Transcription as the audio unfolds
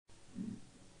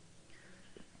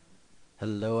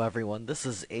Hello everyone, this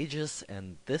is Aegis,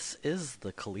 and this is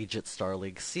the Collegiate Star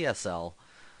League CSL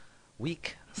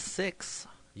Week 6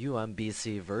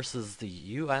 UMBC versus the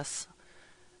US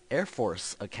Air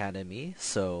Force Academy.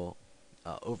 So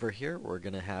over here we're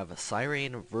going to have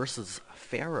Siren versus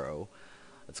Pharaoh.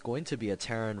 It's going to be a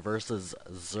Terran versus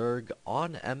Zerg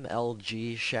on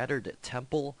MLG Shattered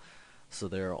Temple. So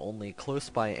there are only close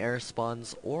by air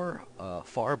spawns or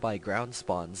far by ground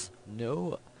spawns.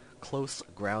 No close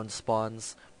ground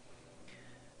spawns,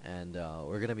 and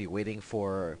we're going to be waiting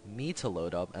for me to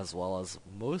load up, as well as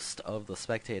most of the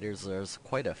spectators. There's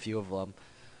quite a few of them.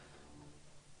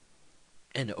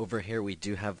 And over here we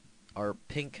do have our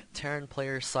pink Terran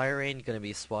player Siren going to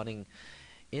be spawning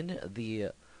in the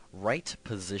right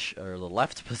position, or the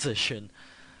left position,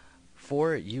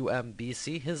 for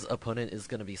UMBC. His opponent is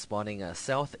going to be spawning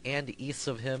south and east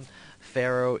of him.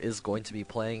 Pharaoh is going to be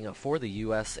playing for the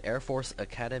US Air Force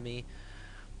Academy,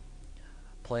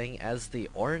 playing as the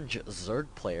orange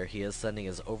Zerg player. He is sending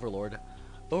his Overlord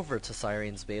over to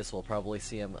Siren's base. We'll probably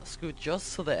see him scoot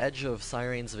just to the edge of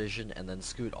Siren's vision and then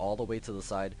scoot all the way to the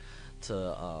side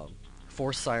to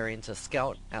force Siren to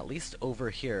scout at least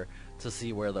over here to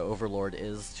see where the Overlord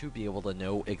is, to be able to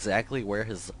know exactly where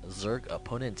his Zerg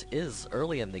opponent is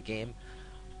early in the game.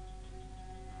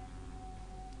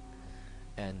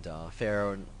 And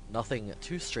Pharaoh, nothing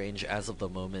too strange as of the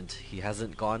moment. He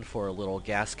hasn't gone for a little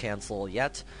gas cancel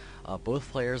yet.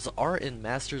 Both players are in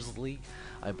Masters League.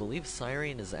 I believe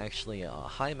Siren is actually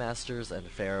High Masters and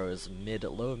Pharaoh is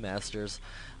Mid-Low Masters.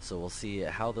 So we'll see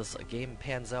how this game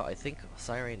pans out. I think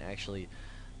Siren actually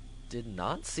did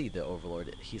not see the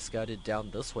Overlord. He scouted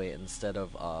down this way instead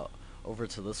of over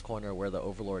to this corner where the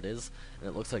Overlord is. And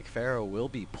it looks like Pharaoh will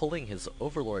be pulling his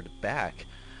Overlord back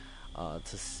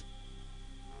to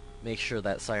make sure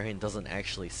that Siren doesn't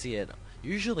actually see it.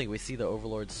 Usually we see the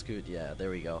Overlord scoot. Yeah, there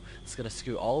we go. It's going to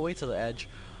scoot all the way to the edge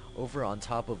over on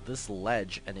top of this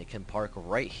ledge, and it can park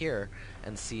right here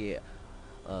and see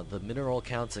the mineral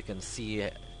counts. It can see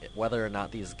whether or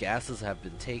not these gases have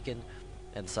been taken,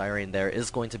 and Siren there is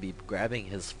going to be grabbing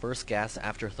his first gas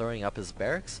after throwing up his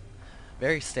barracks.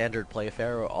 Very standard play.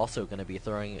 Pharaoh also going to be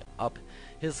throwing up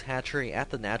his hatchery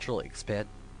at the natural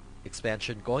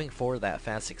expansion, going for that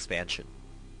fast expansion.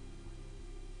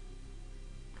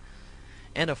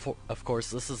 And of course,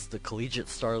 this is the Collegiate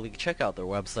Star League. Check out their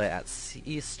website at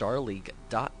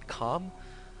cstarleague.com.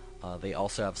 They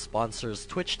also have sponsors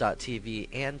Twitch.tv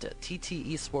and TT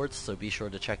Esports, so be sure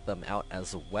to check them out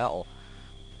as well.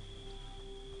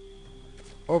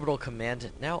 Orbital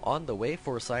Command now on the way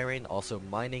for Siren, also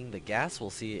mining the gas.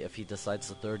 We'll see if he decides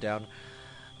to throw down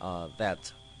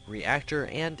that reactor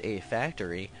and a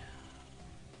factory.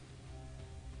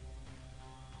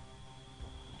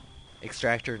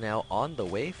 Extractor now on the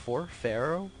way for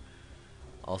Pharaoh,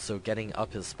 also getting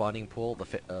up his spawning pool.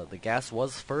 The gas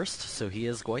was first, so he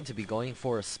is going to be going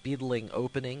for a speedling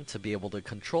opening to be able to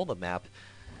control the map.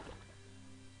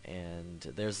 And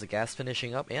there's the gas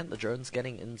finishing up, and the drone's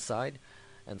getting inside,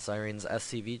 and Siren's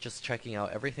SCV just checking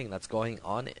out everything that's going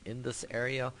on in this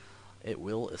area. It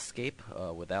will escape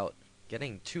without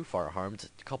getting too far harmed.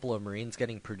 A couple of Marines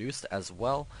getting produced as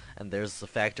well, and there's the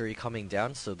factory coming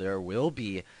down, so there will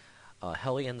be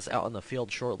Hellions out in the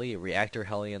field shortly, reactor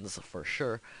Hellions for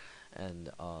sure,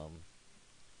 and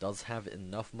does have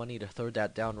enough money to throw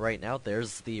that down right now.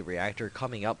 There's the reactor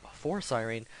coming up for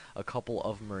Siren. A couple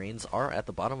of Marines are at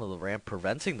the bottom of the ramp,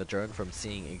 preventing the drone from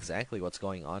seeing exactly what's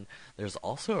going on. There's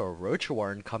also a Roach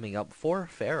Warren coming up for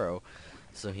Pharaoh,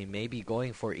 so he may be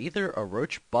going for either a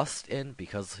Roach bust in,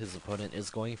 because his opponent is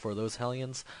going for those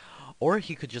Hellions, or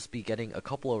he could just be getting a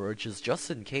couple of Roaches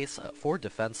just in case for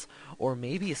defense, or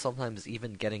maybe sometimes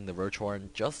even getting the Roach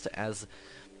Warren just as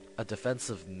a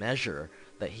defensive measure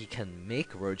that he can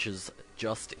make Roaches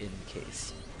just in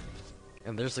case.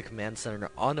 And there's the command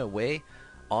center on the way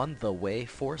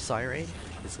for Siren.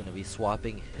 He's going to be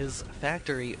swapping his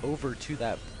factory over to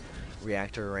that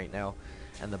reactor right now.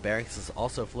 And the barracks is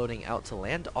also floating out to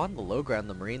land on the low ground.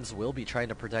 The Marines will be trying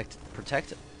to protect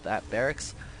that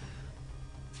barracks.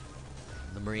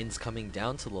 The Marines coming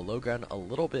down to the low ground a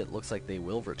little bit. Looks like they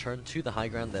will return to the high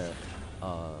ground. The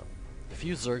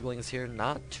few Zerglings here,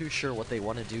 not too sure what they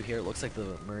want to do here. It looks like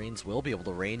the Marines will be able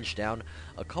to range down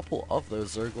a couple of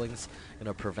those Zerglings, going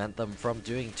to prevent them from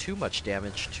doing too much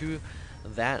damage to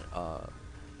that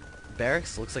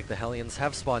barracks. Looks like the Hellions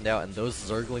have spawned out, and those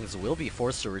Zerglings will be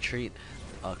forced to retreat.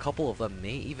 A couple of them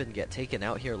may even get taken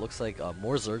out here. Looks like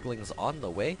more Zerglings on the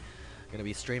way. Going to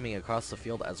be streaming across the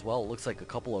field as well. Looks like a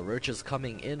couple of Roaches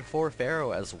coming in for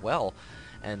Pharaoh as well.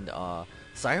 And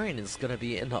Siren is going to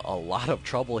be in a lot of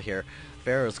trouble here.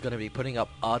 Pharaoh is going to be putting up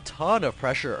a ton of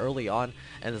pressure early on,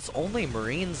 and it's only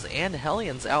Marines and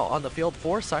Hellions out on the field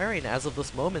for Siren as of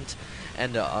this moment.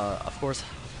 And of course,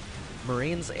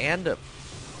 Marines and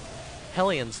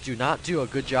Hellions do not do a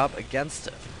good job against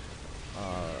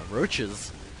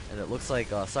Roaches, and it looks like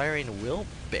Siren will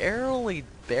barely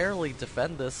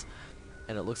defend this.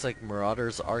 And it looks like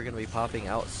Marauders are going to be popping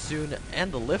out soon.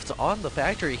 And the lift on the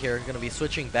factory here are going to be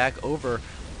switching back over.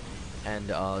 And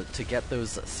to get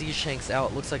those siege tanks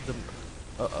out, looks like the...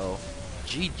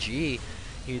 GG.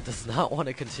 He does not want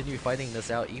to continue fighting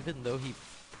this out, even though he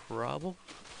probably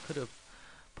could have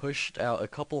pushed out a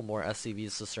couple more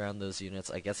SCVs to surround those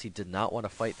units. I guess he did not want to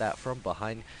fight that from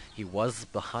behind. He was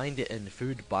behind it in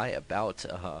food by about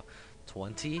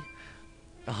 20.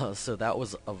 So that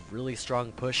was a really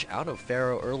strong push out of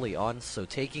Pharaoh early on, so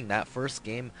taking that first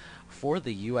game for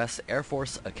the U.S. Air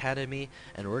Force Academy,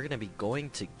 and we're going to be going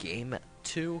to Game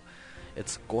 2.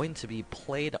 It's going to be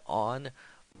played on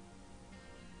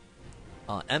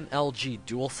MLG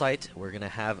Dual Site. We're going to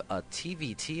have a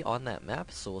TVT on that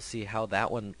map, so we'll see how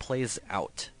that one plays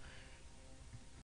out.